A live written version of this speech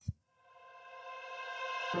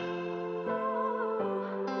You're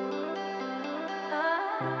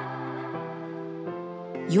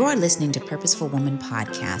listening to Purposeful Woman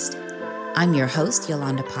Podcast. I'm your host,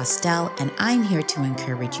 Yolanda Postel, and I'm here to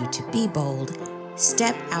encourage you to be bold,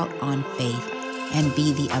 step out on faith, and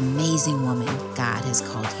be the amazing woman God has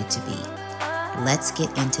called you to be. Let's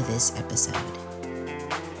get into this episode.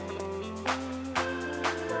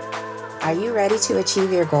 Are you ready to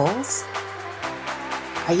achieve your goals?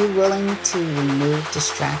 Are you willing to remove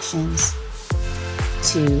distractions,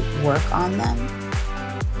 to work on them?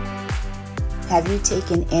 Have you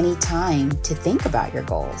taken any time to think about your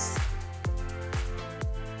goals?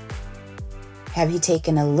 Have you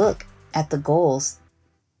taken a look at the goals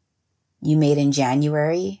you made in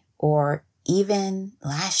January or even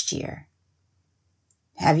last year?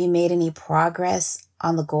 Have you made any progress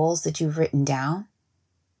on the goals that you've written down?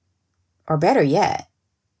 Or better yet,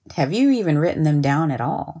 have you even written them down at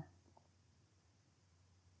all?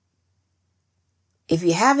 If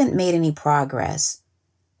you haven't made any progress,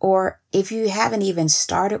 or if you haven't even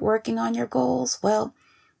started working on your goals, well,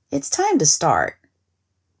 it's time to start.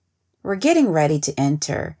 We're getting ready to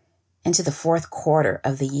enter into the fourth quarter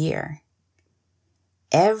of the year.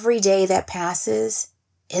 Every day that passes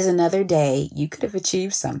is another day you could have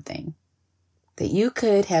achieved something, that you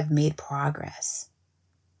could have made progress.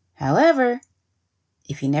 However,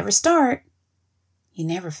 if you never start, you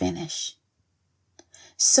never finish.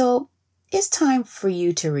 So it's time for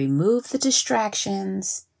you to remove the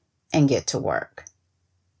distractions and get to work.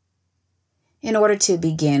 In order to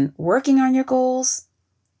begin working on your goals,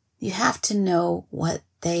 you have to know what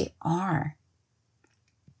they are.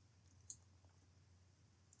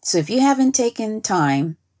 So if you haven't taken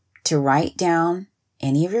time to write down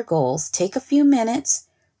any of your goals, take a few minutes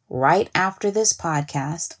right after this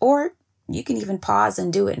podcast, or you can even pause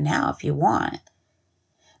and do it now if you want.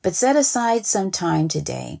 But set aside some time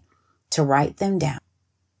today to write them down.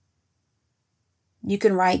 You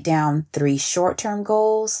can write down 3 short-term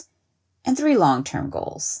goals and 3 long-term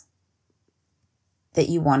goals that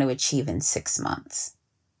you want to achieve in 6 months.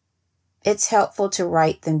 It's helpful to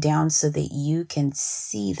write them down so that you can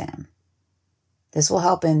see them. This will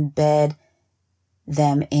help embed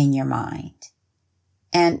them in your mind.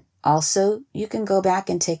 And also, you can go back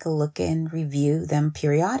and take a look and review them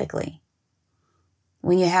periodically.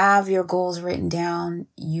 When you have your goals written down,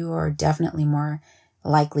 you are definitely more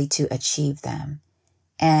likely to achieve them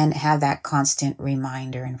and have that constant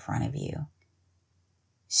reminder in front of you.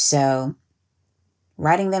 So,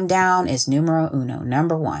 writing them down is numero uno,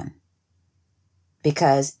 number 1.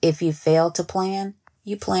 Because if you fail to plan,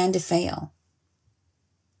 you plan to fail.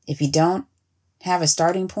 If you don't have a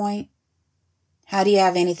starting point, how do you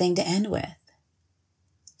have anything to end with?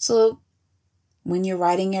 So when you're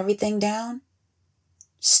writing everything down,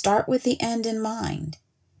 start with the end in mind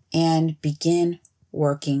and begin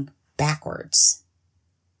working backwards.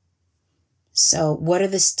 So what are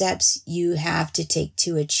the steps you have to take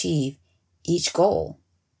to achieve each goal?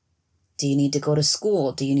 Do you need to go to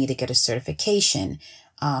school? Do you need to get a certification?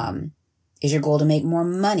 Is your goal to make more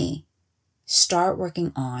money? Start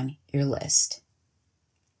working on your list.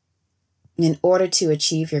 In order to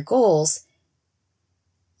achieve your goals,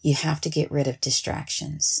 you have to get rid of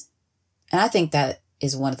distractions. And I think that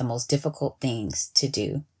is one of the most difficult things to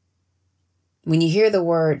do. When you hear the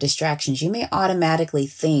word distractions, you may automatically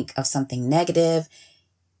think of something negative,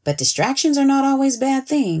 but distractions are not always bad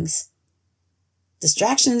things.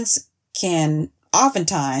 Distractions can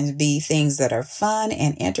oftentimes be things that are fun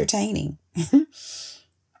and entertaining.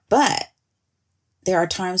 But there are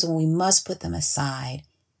times when we must put them aside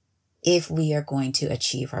if we are going to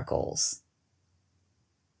achieve our goals.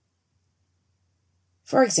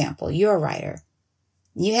 For example, you're a writer.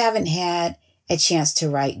 You haven't had a chance to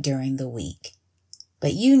write during the week,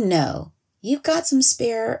 but you know you've got some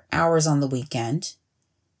spare hours on the weekend.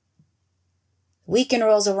 Weekend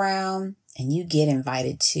rolls around and you get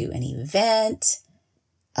invited to an event,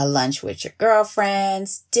 a lunch with your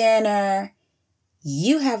girlfriends, dinner.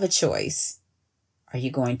 You have a choice. Are you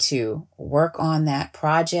going to work on that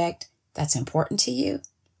project that's important to you?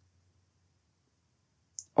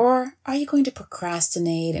 Or are you going to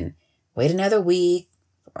procrastinate and wait another week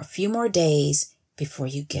or a few more days before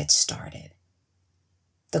you get started?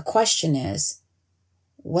 The question is,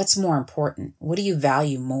 what's more important? What do you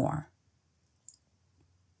value more?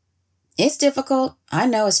 It's difficult, I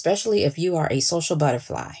know, especially if you are a social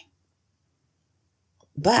butterfly.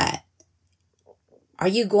 But are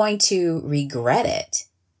you going to regret it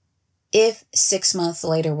if 6 months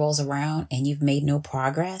later rolls around and you've made no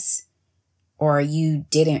progress, or you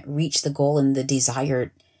didn't reach the goal in the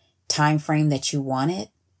desired time frame that you wanted?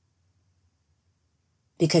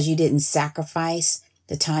 because you didn't sacrifice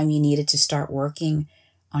the time you needed to start working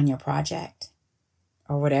on your project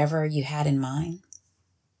or whatever you had in mind.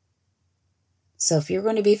 So if you're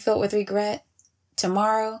going to be filled with regret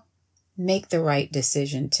tomorrow, make the right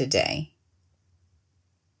decision today.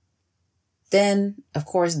 Then, of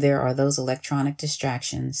course, there are those electronic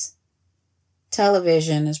distractions.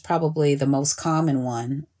 Television is probably the most common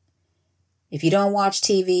one. If you don't watch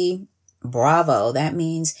TV, bravo. That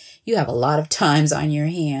means you have a lot of times on your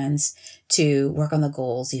hands to work on the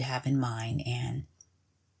goals you have in mind, and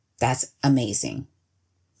that's amazing.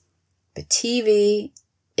 But TV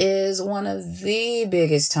is one of the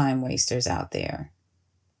biggest time wasters out there.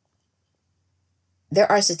 There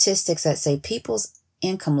are statistics that say people's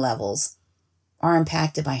income levels are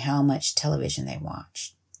impacted by how much television they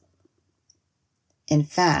watch. In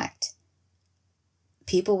fact,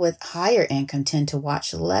 people with higher income tend to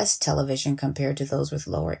watch less television compared to those with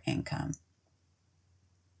lower income.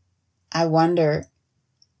 I wonder,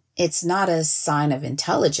 it's not a sign of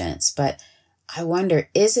intelligence, but I wonder,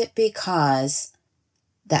 is it because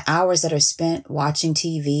the hours that are spent watching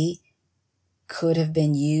TV could have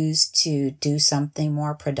been used to do something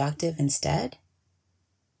more productive instead?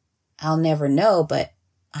 I'll never know, but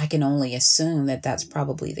I can only assume that that's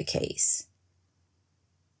probably the case.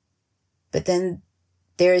 But then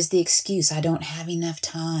there is the excuse, I don't have enough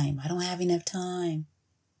time.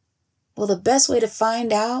 Well, the best way to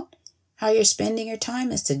find out how you're spending your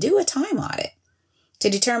time is to do a time audit, to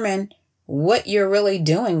determine what you're really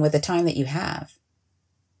doing with the time that you have.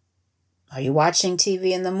 Are you watching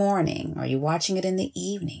TV in the morning? Are you watching it in the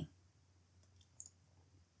evening?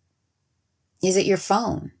 Is it your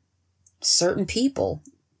phone? Certain people?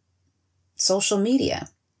 Social media?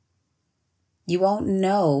 You won't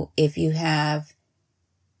know if you have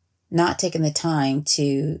not taken the time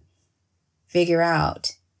to figure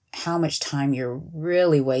out how much time you're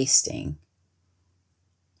really wasting.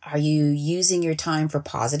 Are you using your time for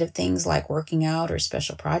positive things like working out or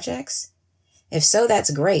special projects? If so,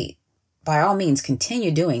 that's great. By all means,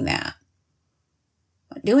 continue doing that.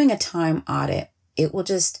 Doing a time audit, it will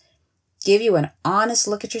just give you an honest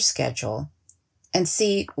look at your schedule and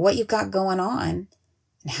see what you've got going on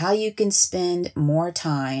and how you can spend more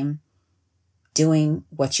time doing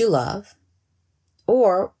what you love,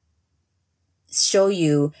 or show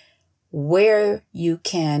you where you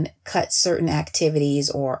can cut certain activities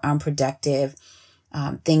or unproductive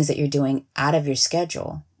things that you're doing out of your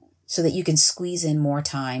schedule so that you can squeeze in more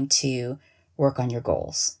time to work on your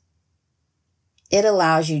goals. It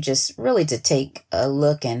allows you just really to take a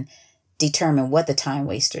look and determine what the time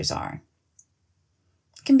wasters are.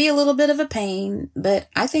 It can be a little bit of a pain, but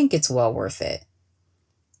I think it's well worth it.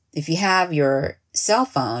 If you have your cell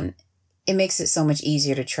phone, it makes it so much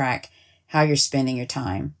easier to track how you're spending your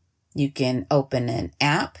time. You can open an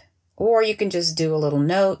app or you can just do a little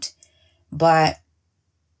note, but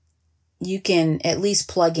you can at least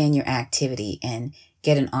plug in your activity and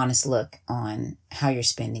get an honest look on how you're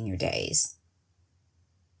spending your days.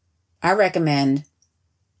 I recommend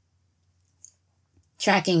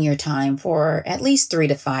tracking your time for at least 3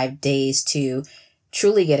 to 5 days to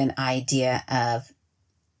truly get an idea of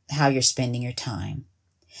how you're spending your time.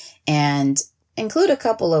 And include a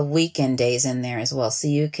couple of weekend days in there as well, so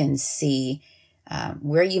you can see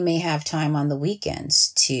where you may have time on the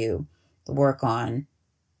weekends to work on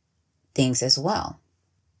things as well.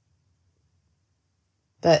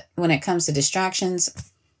 But when it comes to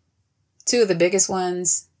distractions, two of the biggest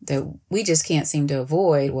ones that we just can't seem to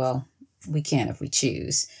avoid, well, we can if we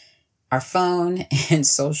choose, are phone and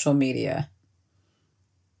social media.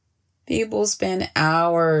 People spend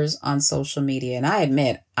hours on social media, and I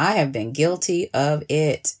admit I have been guilty of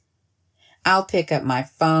it. I'll pick up my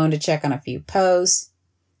phone to check on a few posts,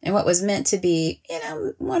 and what was meant to be,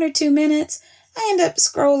 1 or 2 minutes, I end up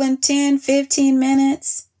scrolling 10, 15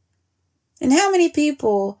 minutes. And how many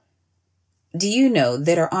people do you know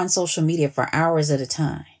that are on social media for hours at a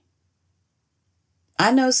time?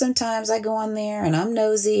 I know sometimes I go on there and I'm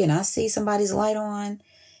nosy and I see somebody's light on,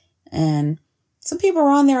 and some people are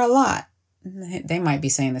on there a lot. They might be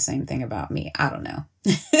saying the same thing about me. I don't know.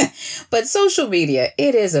 But social media,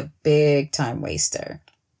 it is a big time waster.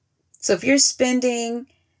 So if you're spending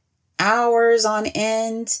hours on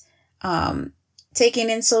end taking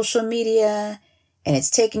in social media, and it's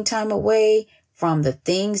taking time away from the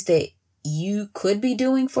things that you could be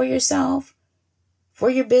doing for yourself, for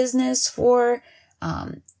your business, for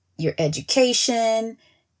your education,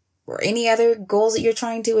 or any other goals that you're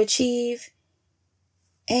trying to achieve,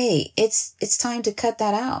 hey, it's time to cut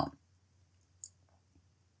that out.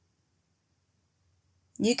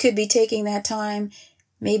 You could be taking that time,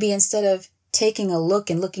 maybe instead of taking a look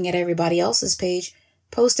and looking at everybody else's page,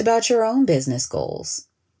 post about your own business goals.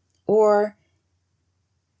 Or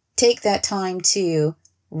take that time to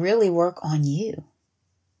really work on you.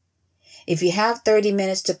 If you have 30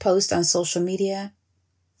 minutes to post on social media,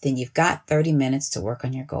 then you've got 30 minutes to work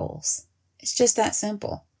on your goals. It's just that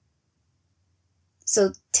simple.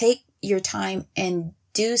 So take your time and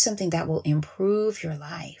do something that will improve your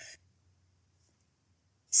life.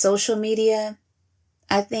 Social media,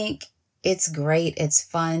 I think it's great. It's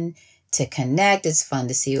fun to connect. It's fun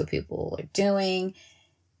to see what people are doing.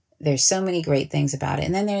 There's so many great things about it.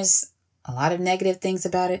 And then there's a lot of negative things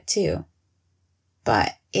about it too.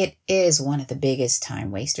 But it is one of the biggest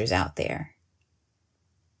time wasters out there.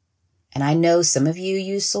 And I know some of you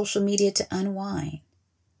use social media to unwind.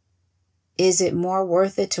 Is it more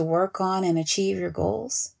worth it to work on and achieve your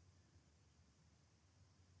goals?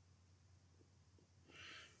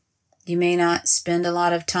 You may not spend a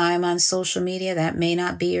lot of time on social media. That may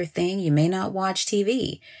not be your thing. You may not watch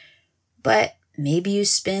TV. But maybe you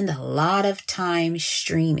spend a lot of time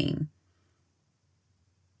streaming.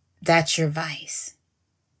 That's your vice.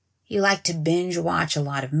 You like to binge watch a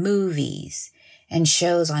lot of movies and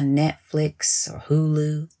shows on Netflix or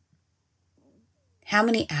Hulu. How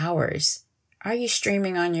many hours are you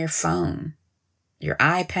streaming on your phone, your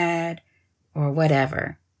iPad, or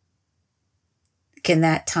whatever? Can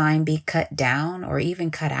that time be cut down or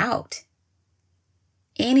even cut out?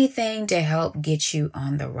 Anything to help get you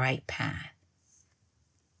on the right path.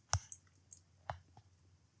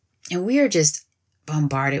 And we are just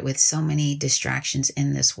bombarded with so many distractions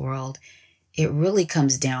in this world. It really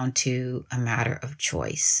comes down to a matter of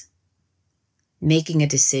choice. Making a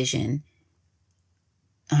decision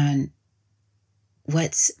on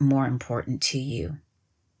what's more important to you.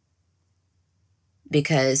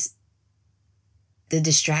 Because the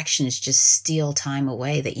distractions just steal time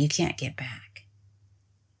away that you can't get back.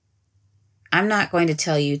 I'm not going to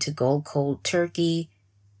tell you to go cold turkey,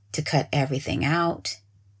 to cut everything out.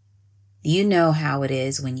 You know how it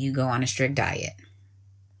is when you go on a strict diet.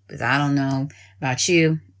 Because I don't know about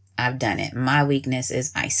you, I've done it. My weakness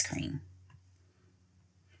is ice cream.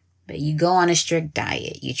 But you go on a strict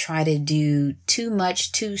diet. You try to do too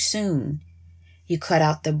much too soon. You cut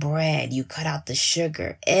out the bread. You cut out the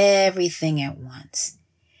sugar. Everything at once.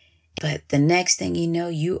 But the next thing you know,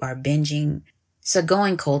 you are binging. So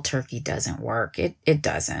going cold turkey doesn't work. It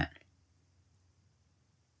doesn't.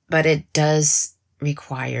 But it does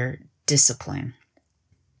require discipline.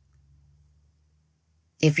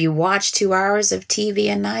 If you watch 2 hours of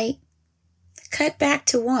TV a night, cut back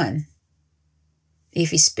to 1.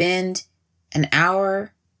 If you spend an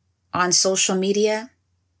hour on social media,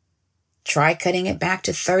 try cutting it back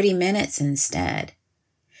to 30 minutes instead.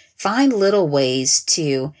 Find little ways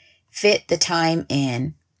to fit the time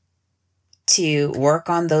in to work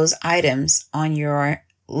on those items on your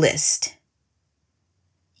list.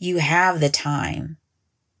 You have the time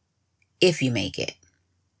if you make it.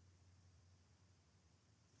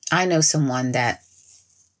 I know someone that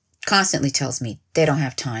constantly tells me they don't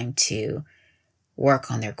have time to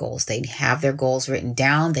work on their goals. They have their goals written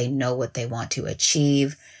down. They know what they want to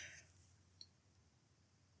achieve.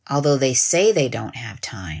 Although they say they don't have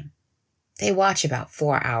time, they watch about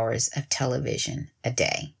 4 hours of television a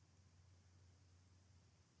day.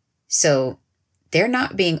 So they're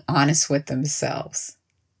not being honest with themselves.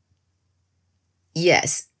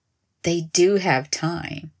 Yes, they do have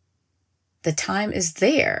time. The time is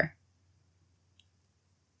there.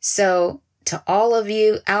 So to all of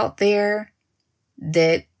you out there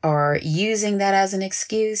that are using that as an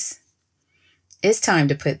excuse, it's time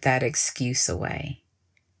to put that excuse away.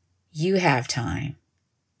 You have time.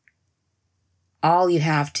 All you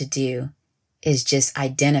have to do is just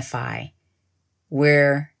identify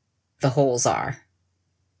where the holes are,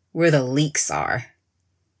 where the leaks are,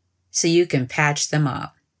 so you can patch them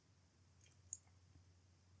up.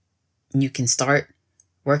 You can start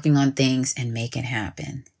working on things and make it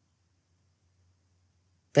happen.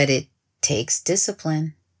 But it takes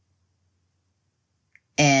discipline.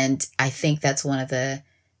 And I think that's one of the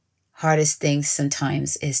hardest things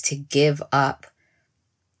sometimes is to give up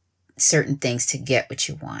certain things to get what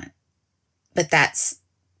you want. But that's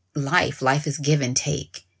life. Life is give and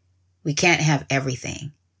take. We can't have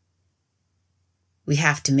everything. We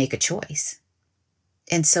have to make a choice.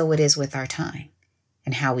 And so it is with our time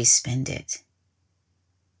and how we spend it.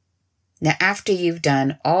 Now, after you've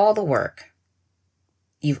done all the work,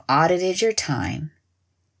 you've audited your time,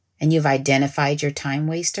 and you've identified your time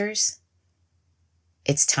wasters,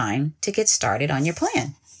 it's time to get started on your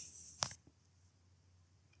plan.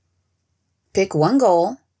 Pick one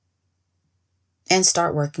goal and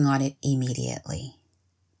start working on it immediately.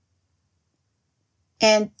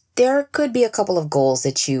 And there could be a couple of goals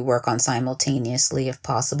that you work on simultaneously if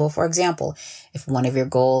possible. For example, if one of your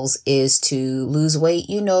goals is to lose weight,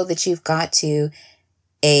 you know that you've got to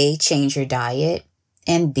A, change your diet,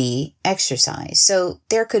 and B, exercise. So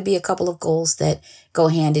there could be a couple of goals that go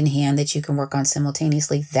hand in hand that you can work on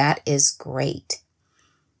simultaneously. That is great.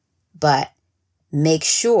 But make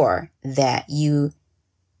sure that you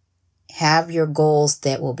have your goals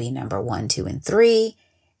that will be number 1, 2, and 3,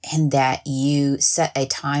 and that you set a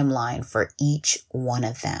timeline for each one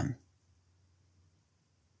of them.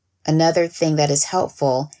 Another thing that is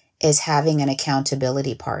helpful is having an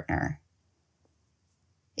accountability partner.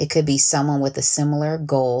 It could be someone with a similar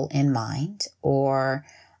goal in mind, or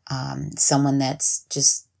someone that's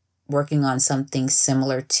just working on something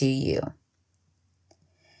similar to you.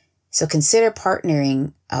 So consider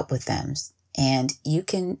partnering up with them, and you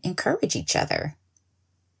can encourage each other.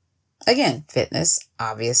 Again, fitness,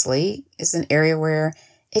 obviously, is an area where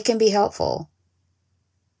it can be helpful.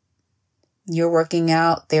 You're working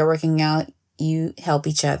out, they're working out, you help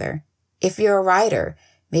each other. If you're a writer,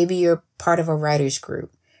 maybe you're part of a writer's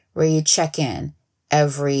group where you check in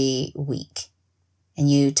every week and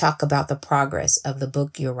you talk about the progress of the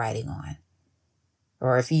book you're writing on.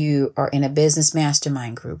 Or if you are in a business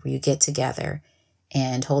mastermind group where you get together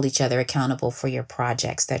and hold each other accountable for your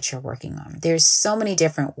projects that you're working on. There's so many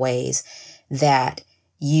different ways that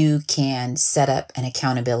you can set up an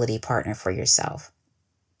accountability partner for yourself.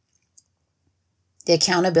 The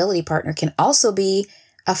accountability partner can also be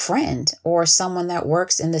a friend or someone that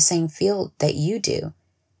works in the same field that you do,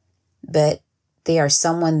 but they are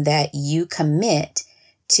someone that you commit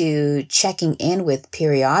to checking in with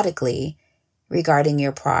periodically regarding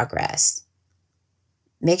your progress.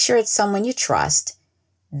 Make sure it's someone you trust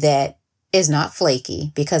that is not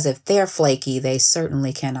flaky, because if they're flaky, they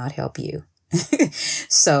certainly cannot help you.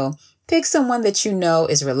 So pick someone that you know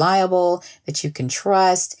is reliable, that you can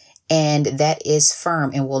trust, and that is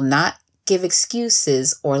firm and will not give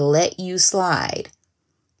excuses or let you slide.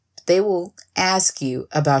 They will ask you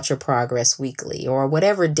about your progress weekly or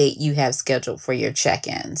whatever date you have scheduled for your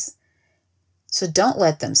check-ins. So don't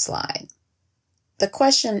let them slide. The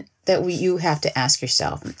question that you have to ask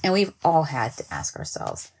yourself, and we've all had to ask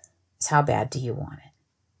ourselves, is how bad do you want it?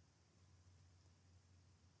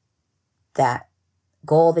 That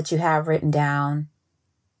goal that you have written down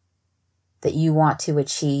that you want to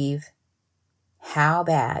achieve, how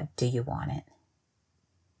bad do you want it?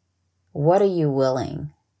 What are you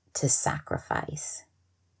willing to sacrifice?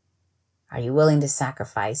 Are you willing to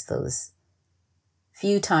sacrifice those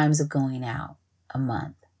few times of going out a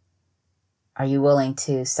month? Are you willing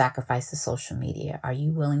to sacrifice the social media? Are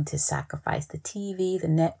you willing to sacrifice the TV, the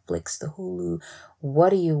Netflix, the Hulu?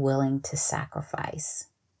 What are you willing to sacrifice?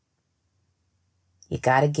 You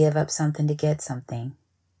got to give up something to get something.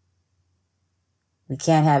 We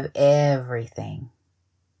can't have everything.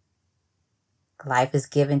 Life is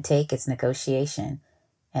give and take. It's negotiation.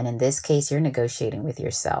 And in this case, you're negotiating with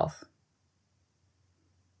yourself.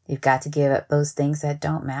 You've got to give up those things that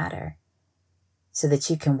don't matter, so that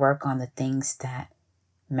you can work on the things that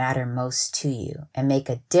matter most to you and make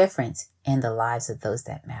a difference in the lives of those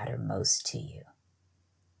that matter most to you.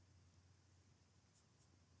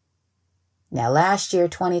 Now, last year,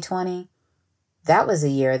 2020, that was a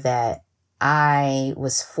year that I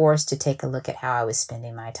was forced to take a look at how I was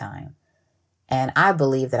spending my time. And I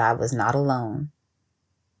believe that I was not alone.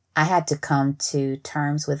 I had to come to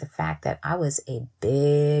terms with the fact that I was a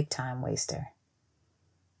big time waster.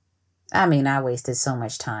 I mean, I wasted so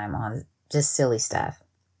much time on just silly stuff.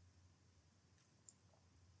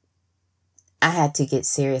 I had to get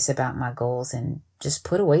serious about my goals and just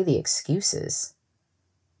put away the excuses.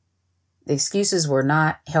 The excuses were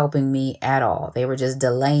not helping me at all. They were just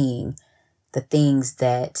delaying the things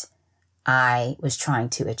that I was trying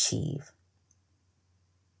to achieve.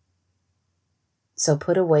 So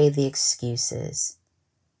put away the excuses.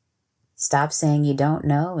 Stop saying you don't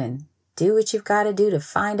know and do what you've got to do to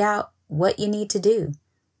find out what you need to do.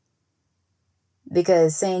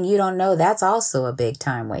 Because saying you don't know, that's also a big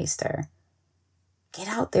time waster. Get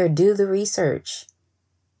out there, do the research.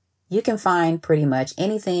 You can find pretty much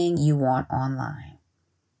anything you want online.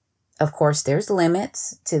 Of course, there's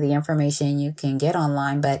limits to the information you can get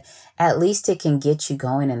online, but at least it can get you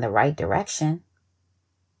going in the right direction.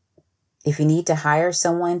 If you need to hire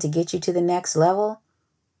someone to get you to the next level,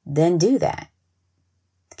 then do that.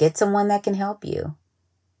 Get someone that can help you.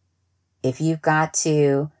 If you've got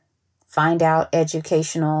to find out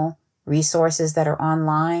educational resources that are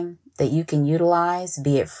online that you can utilize,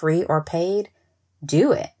 be it free or paid,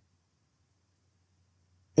 do it.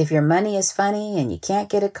 If your money is funny and you can't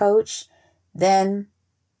get a coach, then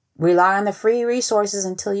rely on the free resources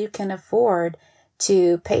until you can afford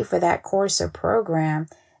to pay for that course or program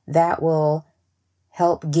that will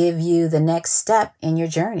help give you the next step in your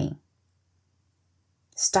journey.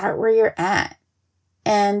 Start where you're at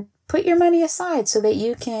and put your money aside so that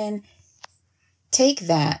you can take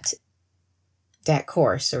that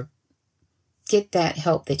course or get that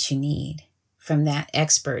help that you need from that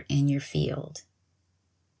expert in your field.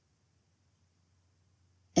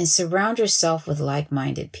 And surround yourself with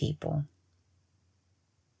like-minded people.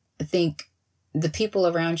 I think the people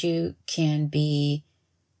around you can be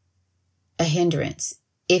a hindrance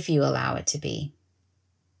if you allow it to be.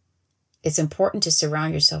 It's important to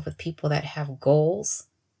surround yourself with people that have goals,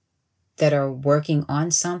 that are working on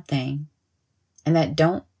something, and that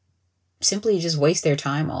don't simply just waste their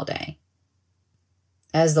time all day.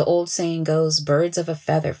 As the old saying goes, birds of a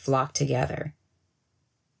feather flock together.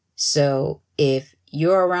 So if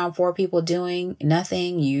you're around 4 people doing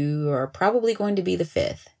nothing, you are probably going to be the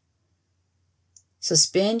 5th. So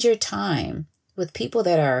spend your time with people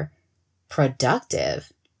that are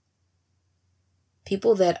productive,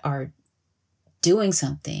 people that are doing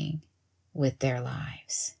something with their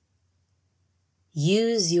lives.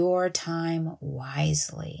 Use your time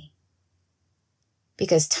wisely.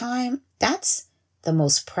 Because time, that's the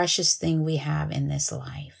most precious thing we have in this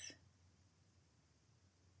life.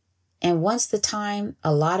 And once the time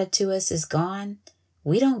allotted to us is gone,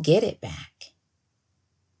 we don't get it back.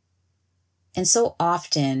 And so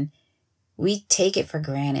often we take it for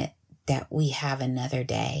granted that we have another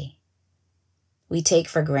day. We take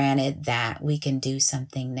for granted that we can do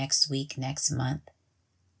something next week, next month.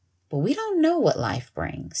 But we don't know what life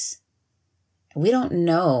brings. We don't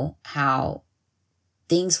know how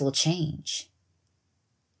things will change.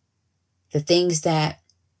 The things that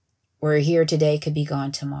were here today could be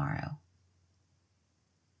gone tomorrow.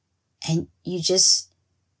 And you just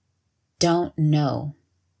don't know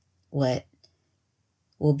what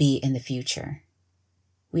will be in the future.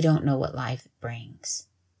 We don't know what life brings.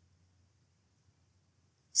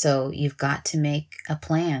 So you've got to make a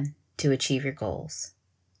plan to achieve your goals.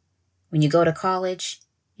 When you go to college,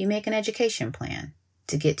 you make an education plan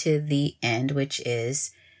to get to the end, which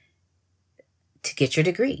is to get your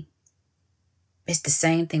degree. It's the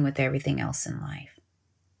same thing with everything else in life.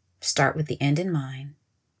 Start with the end in mind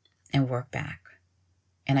and work back.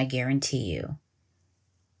 And I guarantee you,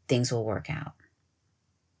 things will work out.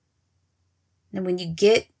 And when you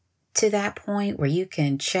get to that point where you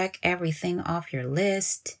can check everything off your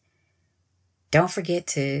list, don't forget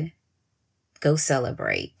to go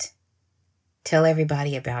celebrate. Tell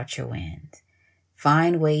everybody about your wins.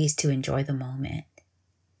 Find ways to enjoy the moment.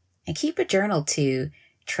 And keep a journal to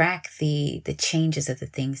track the changes of the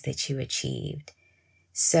things that you achieved,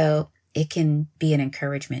 so it can be an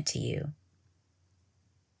encouragement to you.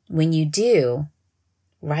 When you do,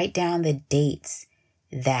 write down the dates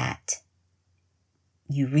that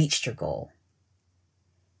you reached your goal.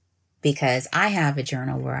 Because I have a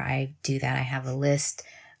journal where I do that. I have a list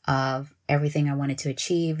of everything I wanted to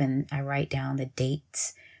achieve, and I write down the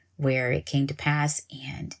dates where it came to pass,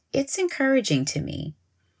 and it's encouraging to me.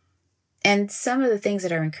 And some of the things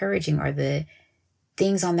that are encouraging are the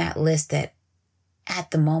things on that list that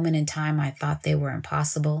at the moment in time I thought they were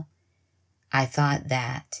impossible. I thought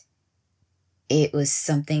that it was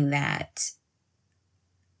something that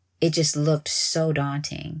it just looked so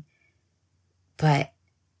daunting. But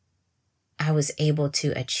I was able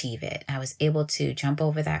to achieve it. I was able to jump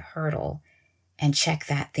over that hurdle and check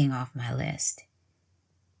that thing off my list.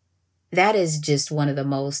 That is just one of the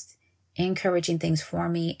most encouraging things for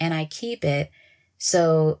me. And I keep it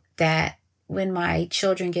so that when my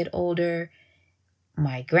children get older,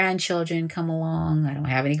 my grandchildren come along. I don't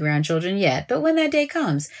have any grandchildren yet, but when that day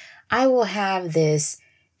comes, I will have this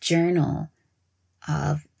journal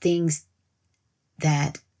of things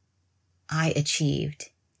that I achieved.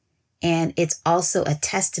 And it's also a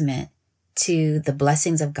testament to the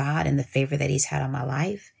blessings of God and the favor that He's had on my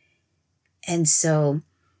life. And so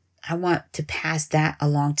I want to pass that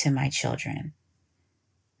along to my children.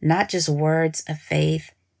 Not just words of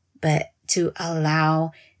faith, but to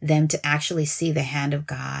allow them to actually see the hand of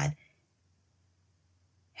God,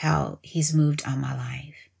 how He's moved on my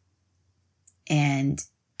life, and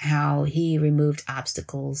how He removed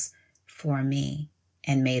obstacles for me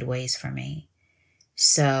and made ways for me.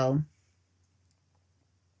 So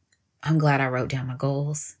I'm glad I wrote down my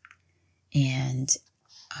goals, and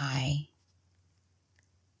I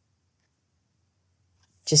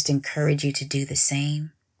just encourage you to do the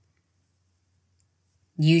same.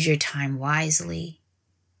 Use your time wisely.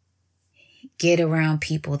 Get around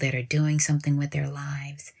people that are doing something with their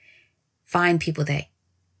lives. Find people that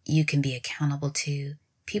you can be accountable to,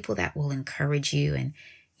 people that will encourage you and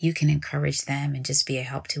you can encourage them and just be a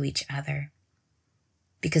help to each other.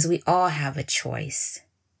 Because we all have a choice.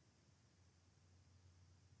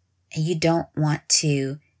 And you don't want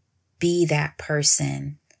to be that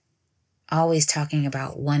person always talking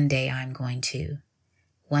about one day I'm going to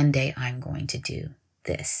do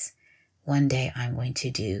this. One day I'm going to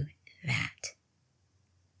do that.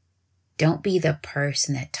 Don't be the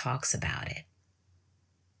person that talks about it.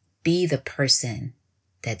 Be the person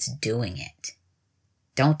that's doing it.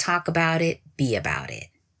 Don't talk about it, be about it.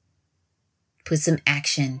 Put some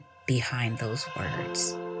action behind those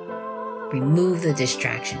words. Remove the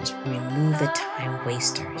distractions, remove the time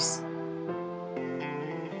wasters,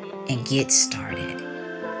 and get started.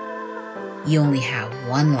 You only have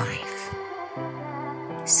one life,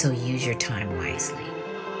 so use your time wisely.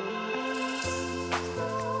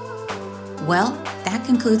 Well, that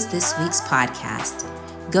concludes this week's podcast.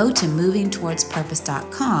 Go to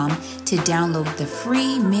movingtowardspurpose.com to download the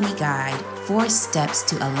free mini guide, 4 steps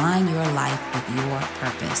to align your life with your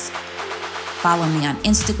purpose. Follow me on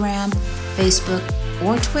Instagram, Facebook,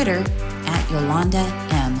 or Twitter at Yolanda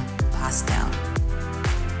M. Postel.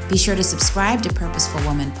 Be sure to subscribe to Purposeful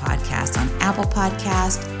Woman Podcast on Apple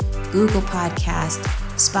Podcast, Google Podcast,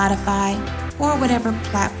 Spotify, or whatever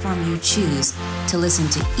platform you choose to listen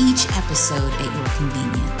to each episode at your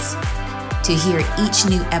convenience. To hear each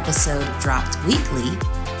new episode dropped weekly,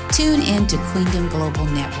 tune in to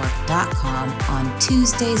QueendomGlobalNetwork.com on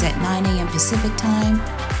Tuesdays at 9 a.m. Pacific Time,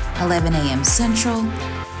 11 a.m. Central,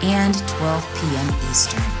 and 12 p.m.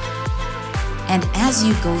 Eastern. And as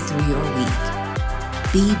you go through your week,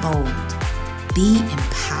 be bold, be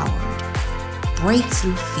empowered, break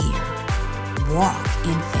through fear, walk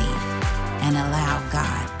in faith, and allow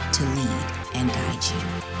God to lead and guide you.